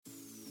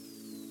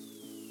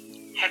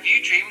Have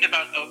you dreamed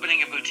about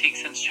opening a boutique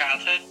since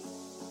childhood?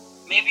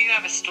 Maybe you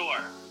have a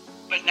store,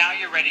 but now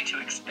you're ready to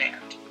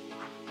expand.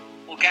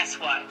 Well, guess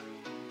what?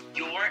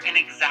 You're in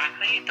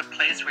exactly the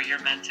place where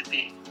you're meant to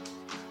be.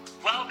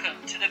 Welcome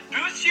to the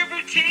Boost Your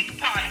Boutique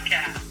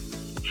podcast,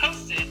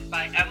 hosted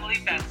by Emily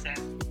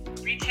Benson,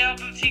 retail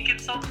boutique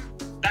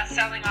consultant,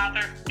 best-selling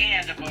author,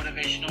 and a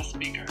motivational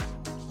speaker.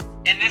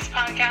 In this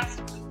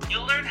podcast,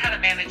 you'll learn how to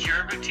manage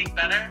your boutique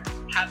better,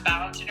 have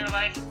balance in your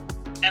life,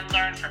 and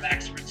learn from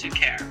experts who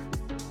care.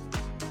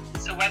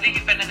 So whether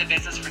you've been in the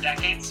business for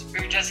decades or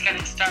you're just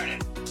getting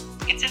started,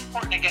 it's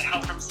important to get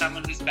help from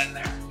someone who's been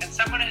there and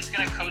someone who's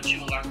going to coach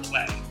you along the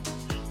way.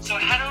 So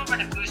head over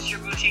to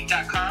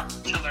boostyourboutique.com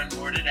to learn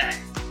more today.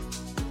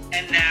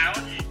 And now,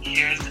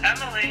 here's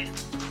Emily.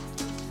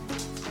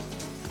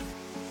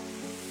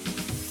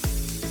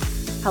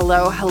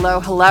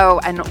 Hello,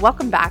 and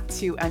welcome back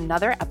to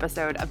another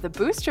episode of the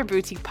Boost Your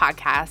Boutique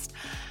podcast.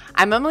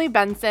 I'm Emily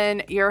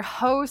Benson, your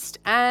host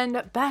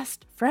and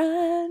best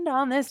friend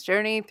on this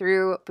journey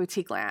through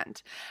boutique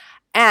land.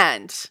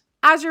 And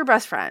as your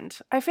best friend,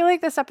 I feel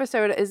like this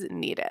episode is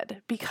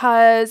needed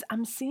because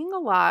I'm seeing a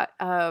lot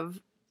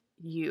of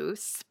you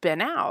spin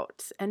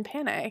out and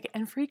panic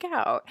and freak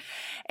out.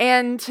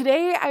 And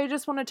today I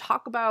just want to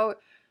talk about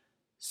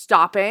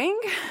stopping,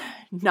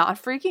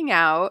 not freaking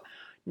out,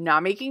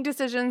 not making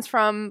decisions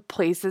from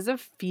places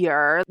of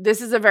fear. This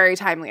is a very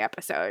timely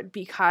episode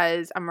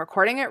because I'm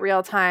recording it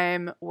real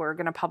time. We're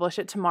going to publish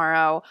it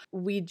tomorrow.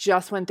 We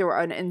just went through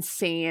an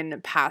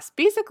insane past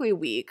basically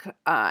week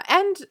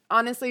and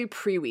honestly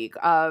pre-week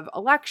of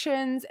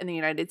elections in the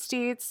United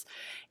States.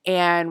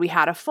 And we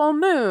had a full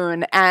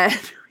moon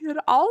and we had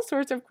all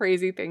sorts of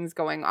crazy things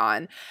going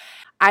on.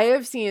 I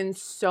have seen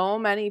so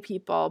many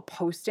people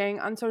posting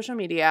on social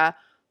media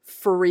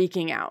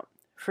freaking out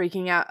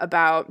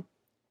about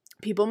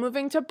people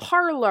moving to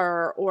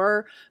Parler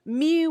or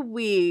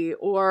MeWe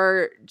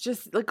or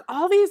just like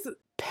all these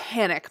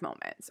panic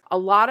moments. A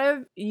lot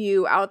of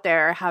you out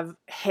there have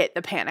hit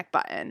the panic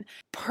button.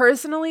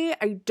 Personally,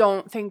 I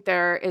don't think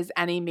there is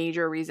any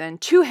major reason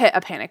to hit a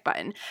panic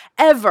button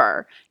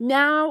ever,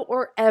 now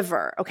or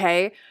ever,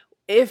 okay?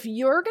 If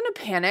you're going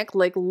to panic,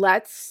 like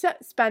let's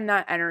spend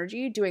that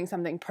energy doing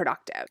something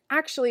productive.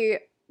 Actually,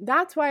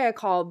 that's why I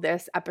called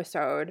this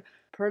episode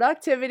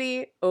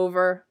Productivity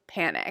Over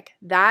Panic.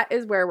 That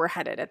is where we're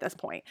headed at this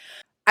point.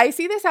 I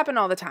see this happen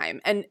all the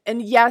time. And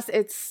yes,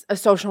 it's a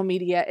social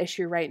media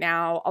issue right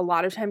now. A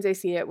lot of times I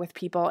see it with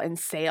people in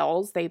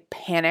sales. They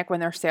panic when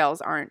their sales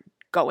aren't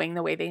going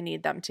the way they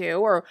need them to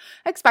or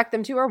expect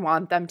them to or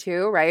want them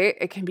to, right?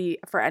 It can be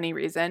for any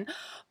reason.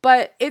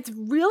 But it's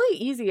really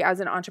easy as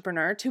an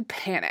entrepreneur to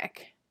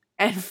panic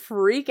and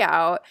freak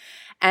out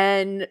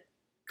and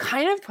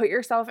kind of put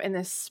yourself in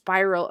this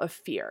spiral of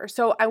fear.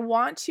 So I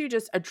want to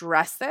just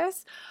address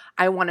this.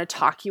 I want to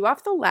talk you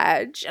off the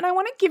ledge and I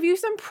want to give you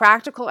some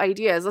practical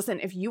ideas. Listen,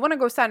 if you want to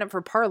go sign up for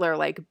Parler,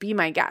 like be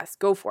my guest,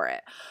 go for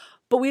it.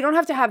 But we don't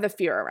have to have the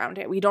fear around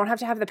it. We don't have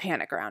to have the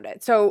panic around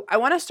it. So I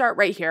want to start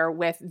right here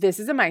with this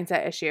is a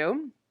mindset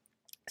issue.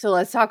 So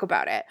let's talk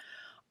about it.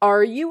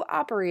 Are you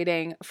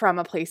operating from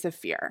a place of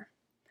fear?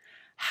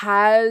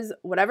 Has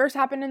whatever's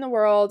happened in the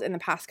world in the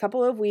past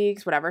couple of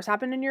weeks, whatever's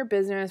happened in your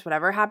business,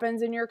 whatever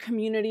happens in your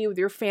community with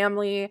your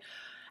family,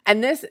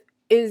 and this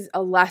is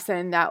a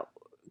lesson that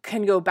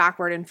can go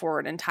backward and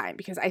forward in time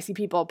because I see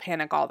people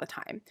panic all the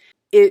time.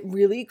 It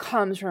really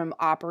comes from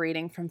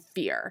operating from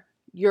fear.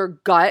 Your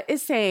gut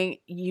is saying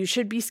you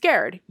should be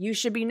scared, you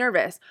should be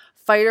nervous,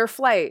 fight or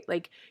flight.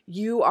 Like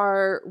you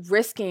are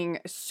risking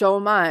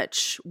so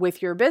much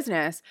with your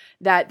business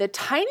that the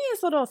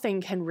tiniest little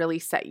thing can really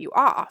set you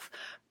off.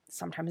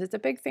 Sometimes it's a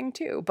big thing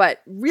too, but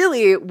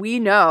really we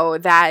know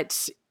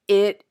that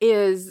it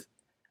is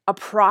a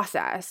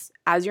process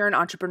as you're an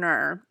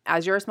entrepreneur,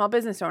 as you're a small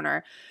business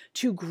owner,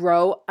 to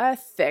grow a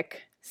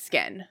thick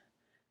skin.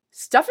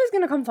 Stuff is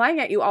going to come flying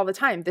at you all the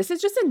time. This is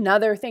just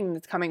another thing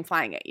that's coming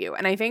flying at you.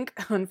 And I think,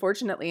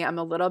 unfortunately, I'm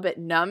a little bit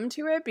numb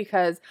to it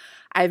because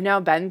I've now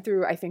been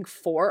through, I think,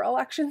 4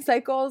 election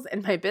cycles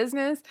in my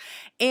business.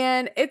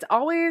 And it's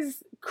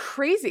always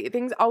crazy.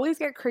 Things always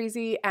get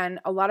crazy. And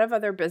a lot of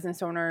other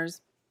business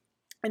owners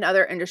in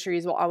other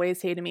industries will always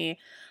say to me,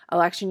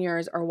 election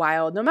years are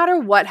wild. No matter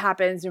what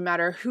happens, no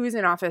matter who's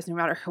in office, no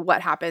matter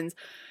what happens,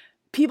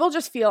 people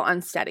just feel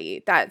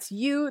unsteady. That's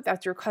you,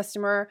 that's your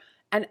customer.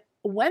 And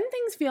when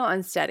things feel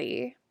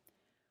unsteady,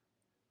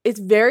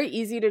 it's very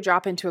easy to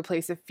drop into a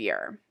place of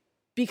fear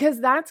because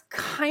that's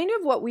kind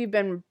of what we've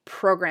been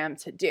programmed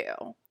to do.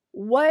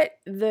 What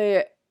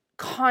the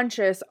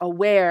conscious,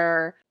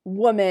 aware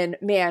woman,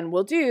 man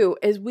will do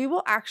is we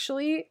will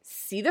actually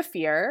see the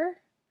fear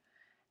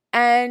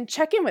and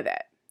check in with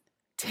it.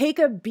 Take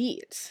a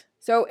beat.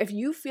 So if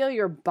you feel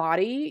your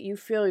body, you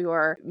feel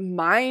your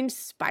mind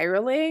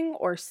spiraling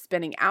or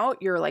spinning out,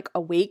 you're like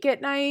awake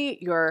at night,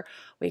 you're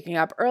waking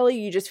up early,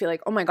 you just feel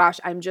like, oh my gosh,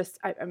 I'm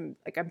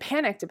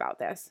panicked about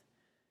this.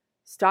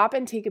 Stop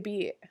and take a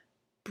beat.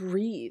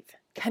 Breathe.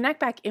 Connect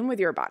back in with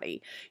your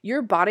body.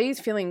 Your body is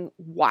feeling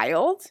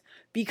wild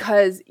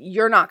because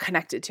you're not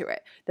connected to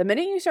it. The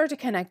minute you start to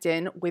connect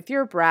in with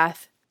your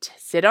breath,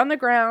 sit on the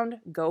ground,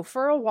 go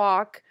for a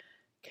walk,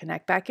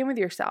 connect back in with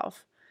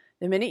yourself.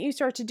 The minute you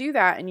start to do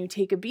that and you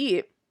take a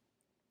beat,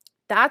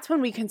 that's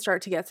when we can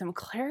start to get some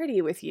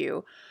clarity with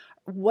you.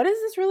 What is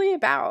this really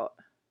about?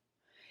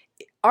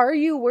 Are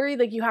you worried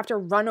like you have to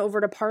run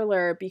over to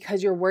Parler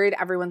because you're worried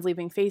everyone's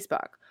leaving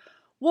Facebook?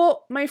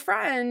 Well, my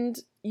friend,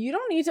 you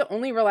don't need to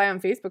only rely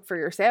on Facebook for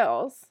your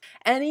sales.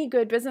 Any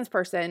good business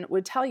person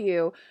would tell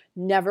you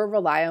never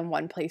rely on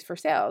one place for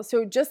sales.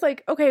 So just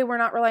like, okay, we're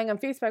not relying on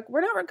Facebook,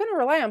 we're not going to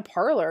rely on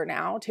Parler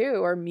now too,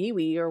 or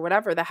MeWe or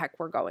whatever the heck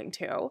we're going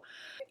to.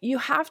 You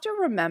have to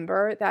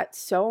remember that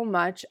so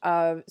much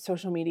of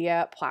social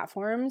media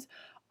platforms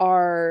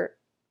are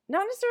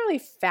not necessarily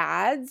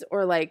fads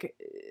or like...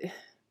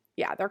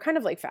 Yeah, they're kind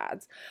of like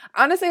fads.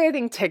 Honestly, I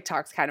think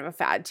TikTok's kind of a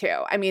fad too.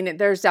 I mean,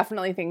 there's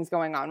definitely things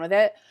going on with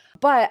it,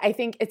 but I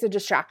think it's a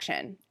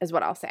distraction is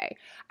what I'll say.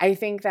 I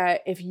think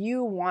that if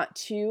you want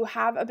to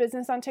have a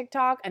business on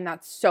TikTok and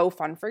that's so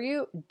fun for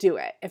you, do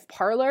it. If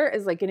Parler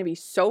is like going to be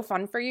so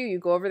fun for you, you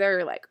go over there,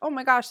 you're like, oh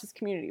my gosh, this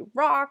community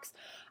rocks.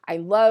 I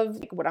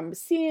love what I'm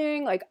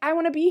seeing. Like, I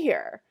want to be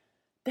here.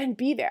 Then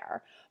be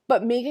there.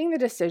 But making the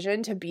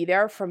decision to be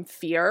there from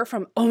fear,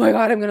 from, oh my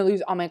God, I'm going to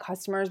lose all my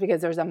customers because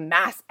there's a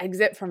mass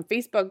exit from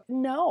Facebook.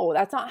 No,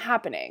 that's not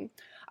happening.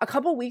 A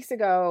couple weeks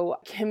ago,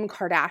 Kim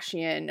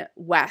Kardashian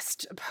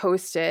West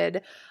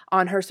posted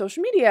on her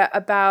social media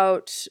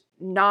about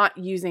not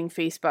using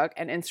Facebook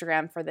and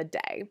Instagram for the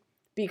day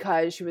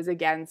because she was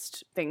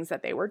against things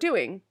that they were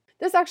doing.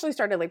 This actually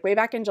started like way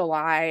back in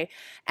July,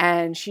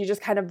 and she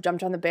just kind of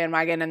jumped on the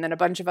bandwagon, and then a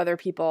bunch of other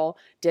people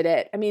did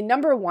it. I mean,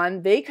 number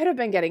one, they could have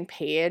been getting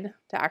paid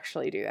to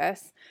actually do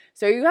this.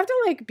 So you have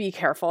to like be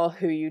careful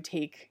who you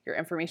take your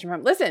information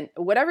from. Listen,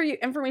 whatever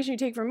information you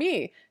take from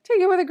me,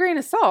 take it with a grain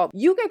of salt.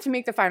 You get to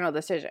make the final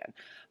decision.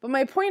 But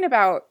my point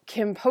about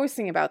Kim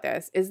posting about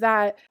this is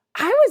that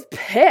I was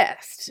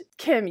pissed.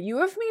 Kim, you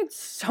have made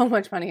so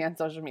much money on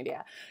social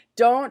media.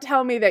 Don't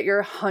tell me that your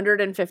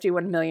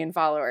 151 million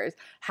followers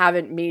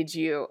haven't made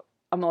you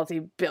a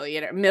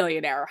multi-billionaire,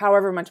 millionaire,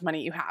 however much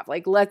money you have.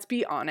 Like, let's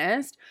be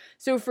honest.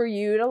 So for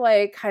you to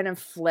like kind of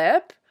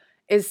flip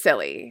is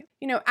silly.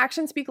 You know,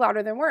 actions speak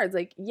louder than words.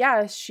 Like,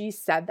 yes, she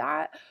said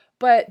that,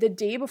 but the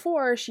day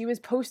before she was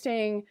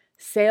posting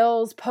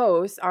sales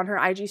posts on her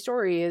IG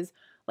stories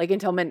like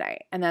until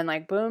midnight. And then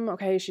like, boom,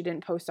 okay, she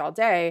didn't post all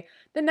day.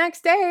 The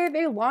next day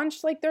they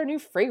launched like their new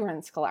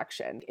fragrance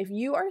collection. If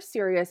you are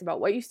serious about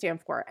what you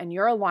stand for and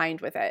you're aligned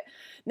with it,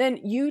 then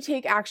you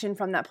take action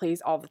from that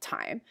place all the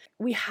time.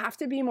 We have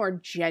to be more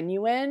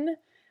genuine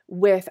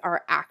with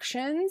our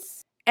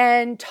actions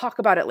and talk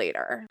about it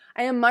later.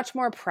 I am much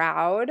more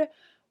proud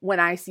when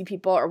I see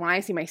people or when I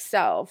see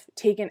myself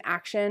take an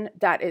action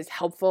that is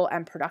helpful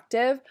and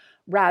productive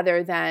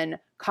rather than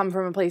come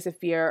from a place of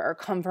fear or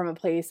come from a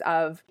place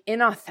of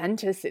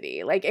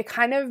inauthenticity. Like, it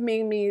kind of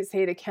made me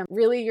say to Kim,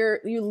 really,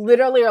 you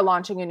literally are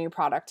launching a new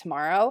product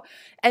tomorrow.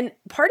 And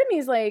part of me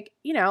is like,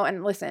 you know,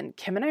 and listen,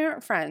 Kim and I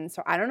aren't friends,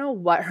 so I don't know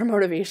what her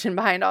motivation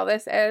behind all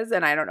this is.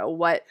 And I don't know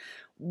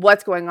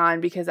what's going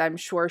on because I'm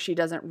sure she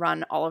doesn't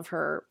run all of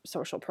her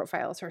social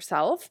profiles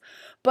herself.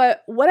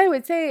 But what I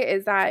would say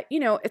is that, you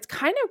know, it's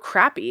kind of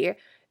crappy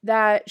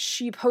that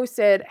she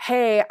posted,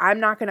 hey, I'm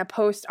not going to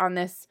post on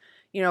this,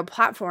 you know,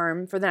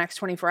 platform for the next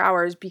 24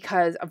 hours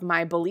because of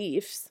my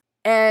beliefs.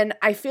 And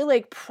I feel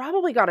like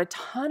probably got a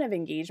ton of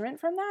engagement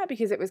from that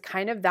because it was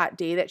kind of that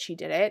day that she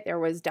did it. There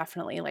was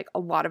definitely like a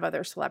lot of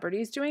other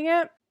celebrities doing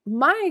it.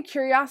 My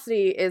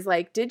curiosity is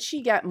like, did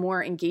she get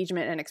more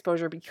engagement and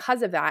exposure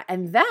because of that?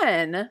 And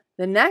then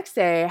the next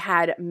day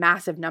had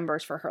massive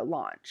numbers for her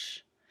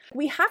launch.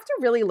 We have to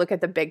really look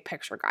at the big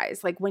picture,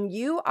 guys. Like, when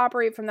you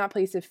operate from that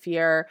place of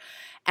fear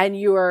and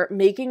you're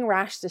making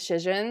rash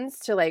decisions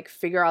to like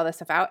figure all this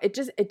stuff out,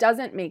 it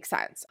doesn't make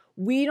sense.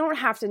 We don't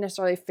have to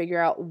necessarily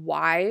figure out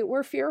why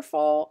we're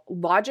fearful.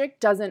 Logic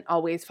doesn't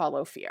always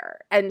follow fear.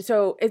 And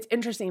so it's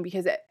interesting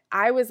because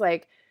I was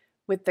like,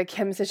 with the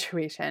Kim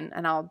situation,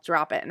 and I'll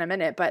drop it in a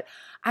minute, but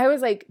I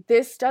was like,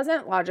 this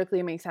doesn't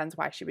logically make sense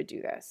why she would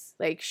do this.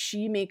 Like,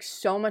 she makes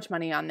so much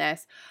money on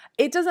this.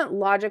 It doesn't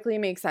logically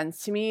make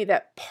sense to me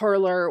that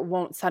Parler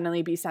won't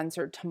suddenly be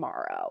censored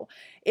tomorrow.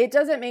 It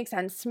doesn't make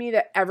sense to me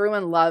that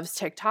everyone loves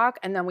TikTok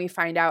and then we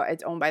find out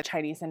it's owned by a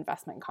Chinese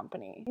investment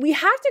company. We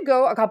have to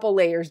go a couple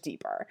layers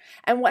deeper.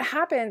 And what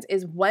happens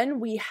is when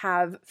we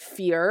have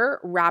fear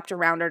wrapped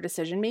around our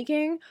decision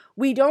making,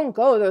 we don't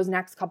go those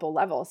next couple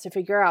levels to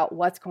figure out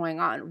what's going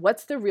on.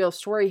 What's the real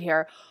story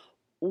here?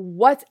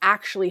 What's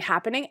actually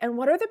happening? And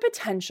what are the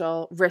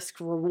potential risk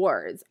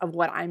rewards of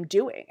what I'm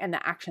doing and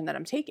the action that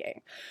I'm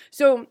taking?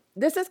 So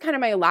this is kind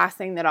of my last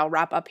thing that I'll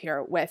wrap up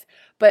here with.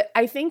 But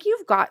I think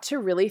you've got to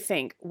really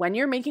think when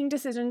you're making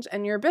decisions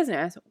in your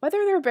business,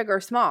 whether they're big or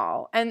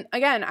small. And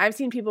again, I've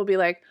seen people be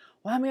like,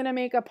 well, I'm going to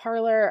make a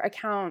Parler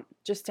account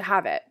just to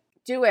have it.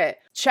 Do it.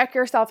 Check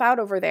yourself out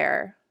over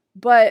there.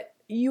 But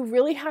you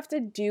really have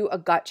to do a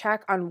gut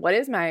check on what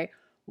is my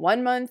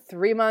 1 month,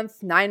 3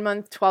 months, 9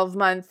 month, 12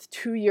 month,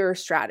 2-year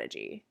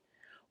strategy?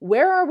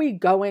 Where are we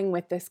going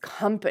with this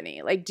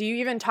company? Like, do you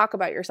even talk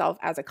about yourself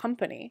as a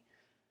company?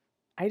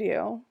 I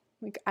do.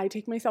 Like, I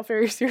take myself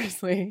very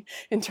seriously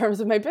in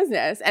terms of my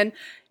business. And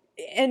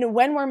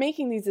when we're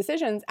making these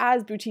decisions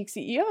as boutique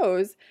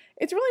CEOs,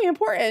 it's really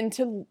important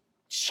to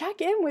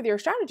check in with your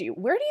strategy.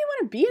 Where do you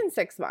want to be in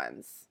 6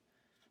 months?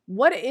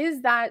 What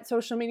is that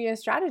social media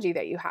strategy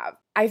that you have?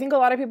 I think a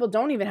lot of people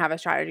don't even have a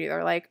strategy.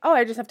 They're like, oh,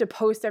 I just have to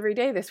post every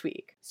day this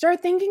week.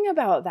 Start thinking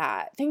about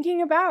that.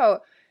 Thinking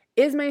about,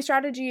 is my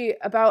strategy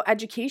about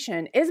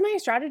education? Is my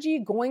strategy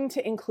going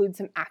to include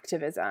some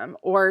activism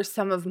or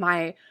some of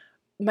my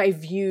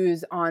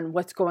views on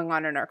what's going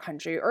on in our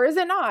country, or is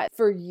it not?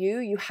 For you,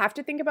 you have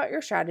to think about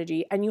your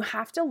strategy and you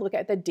have to look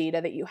at the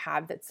data that you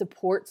have that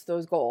supports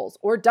those goals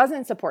or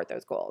doesn't support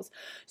those goals.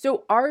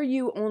 So are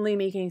you only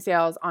making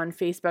sales on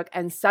Facebook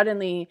and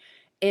suddenly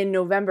in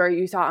November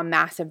you saw a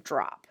massive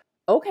drop?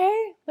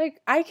 Okay, like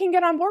I can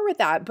get on board with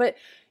that. But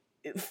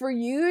for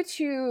you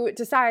to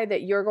decide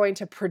that you're going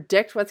to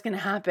predict what's going to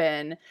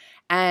happen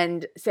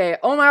and say,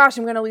 oh my gosh,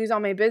 I'm going to lose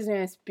all my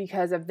business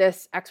because of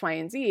this X, Y,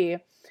 and Z.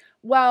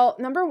 Well,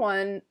 number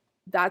one,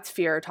 that's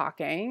fear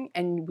talking,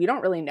 and we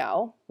don't really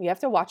know. We have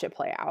to watch it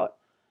play out.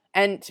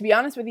 And to be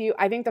honest with you,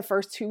 I think the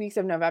first 2 weeks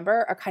of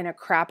November are kind of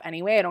crap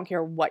anyway. I don't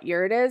care what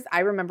year it is.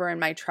 I remember in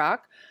my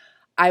truck,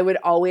 I would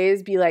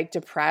always be like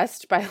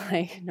depressed by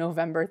like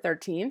November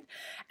 13th.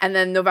 And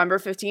then November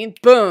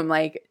 15th, boom,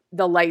 like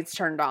the lights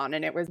turned on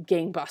and it was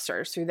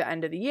gangbusters through the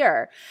end of the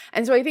year.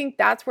 And so I think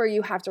that's where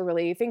you have to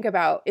really think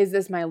about, is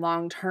this my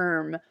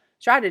long-term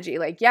strategy?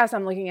 Like, yes,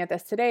 I'm looking at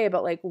this today,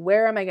 but like,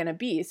 where am I going to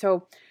be?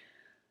 So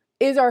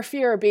is our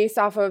fear based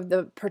off of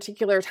the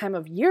particular time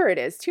of year it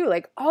is too?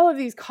 Like all of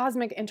these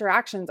cosmic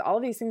interactions, all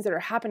of these things that are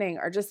happening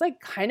are just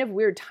like kind of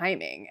weird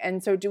timing.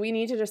 And so do we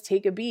need to just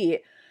take a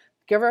beat,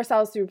 give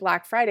ourselves through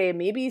Black Friday,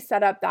 maybe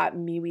set up that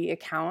MeWe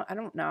account? I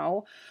don't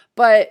know.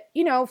 But,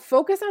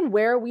 focus on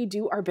where we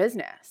do our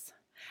business.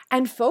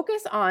 And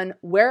focus on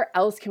where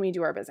else can we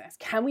do our business.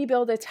 Can we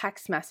build a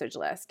text message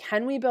list?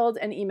 Can we build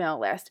an email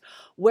list?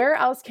 Where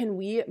else can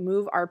we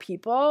move our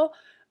people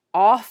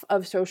off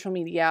of social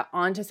media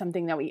onto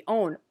something that we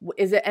own?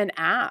 Is it an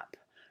app,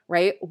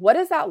 right? What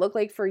does that look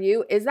like for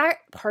you? Is that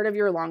part of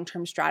your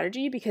long-term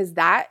strategy? Because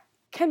that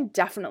can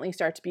definitely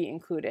start to be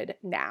included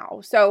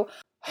now. So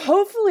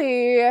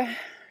hopefully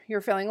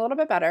you're feeling a little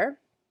bit better.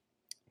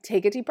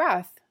 Take a deep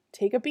breath.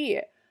 Take a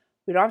beat.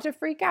 We don't have to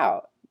freak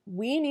out.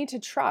 We need to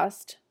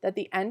trust that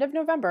the end of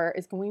November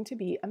is going to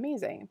be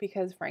amazing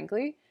because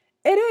frankly,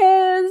 it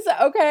is.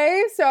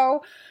 Okay.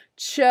 So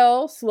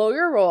chill, slow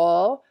your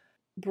roll,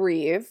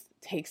 breathe,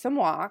 take some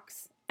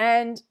walks.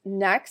 And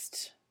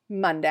next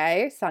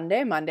Monday, the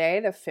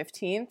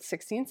 15th,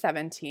 16th,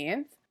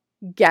 17th,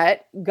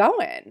 get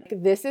going.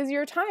 This is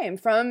your time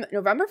from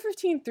November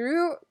 15th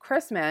through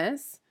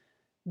Christmas.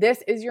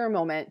 This is your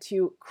moment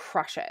to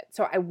crush it.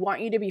 So I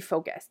want you to be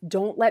focused.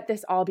 Don't let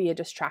this all be a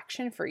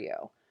distraction for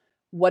you.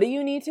 What do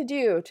you need to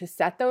do to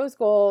set those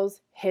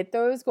goals, hit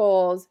those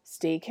goals,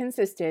 stay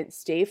consistent,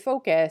 stay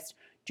focused?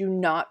 Do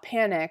not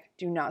panic.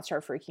 Do not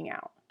start freaking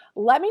out.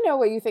 Let me know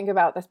what you think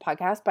about this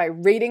podcast by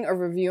rating or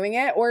reviewing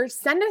it, or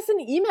send us an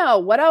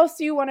email. What else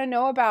do you want to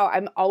know about?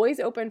 I'm always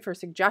open for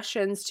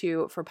suggestions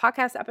for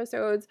podcast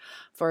episodes,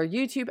 for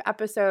YouTube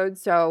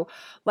episodes. So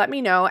let me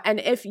know. And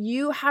if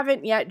you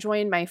haven't yet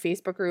joined my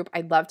Facebook group,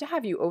 I'd love to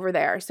have you over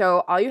there.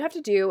 So all you have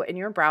to do in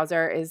your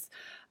browser is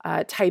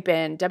type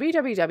in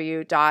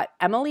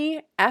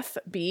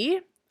www.emilyfb,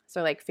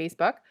 so like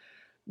Facebook,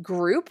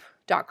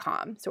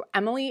 group.com. So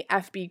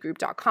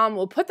emilyfbgroup.com.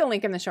 We'll put the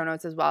link in the show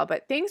notes as well.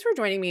 But thanks for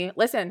joining me.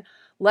 Listen,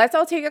 let's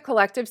all take a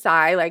collective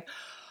sigh. Like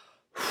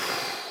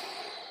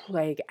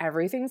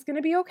everything's going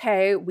to be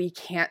okay. We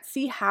can't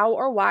see how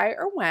or why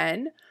or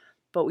when,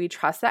 but we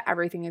trust that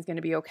everything is going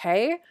to be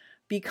okay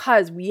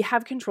because we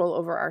have control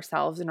over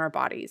ourselves and our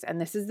bodies. And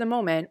this is the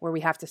moment where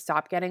we have to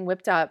stop getting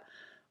whipped up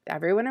with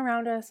everyone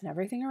around us and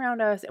everything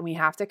around us. And we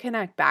have to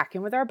connect back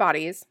in with our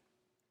bodies.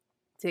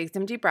 Take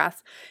some deep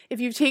breaths. If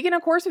you've taken a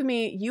course with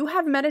me, you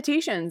have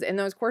meditations in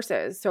those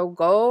courses. So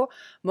go,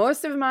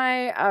 most of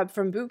my,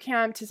 from boot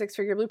camp to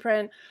 6-figure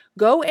blueprint,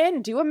 go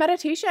in, do a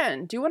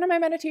meditation. Do one of my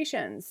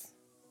meditations.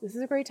 This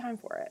is a great time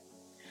for it.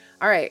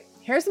 All right.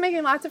 Here's to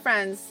making lots of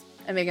friends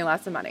and making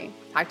lots of money.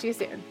 Talk to you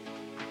soon.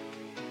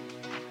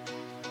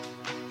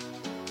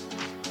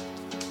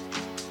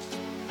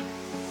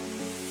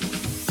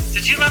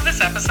 Did you love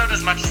this episode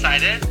as much as I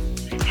did?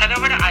 Head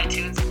over to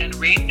iTunes and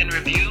rate and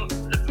review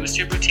the Boost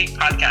Your Boutique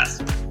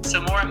podcast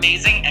so more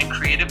amazing and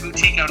creative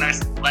boutique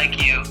owners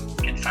like you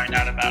can find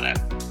out about it.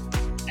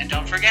 And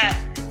don't forget,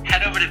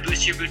 head over to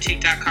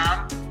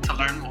boostyourboutique.com to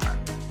learn more.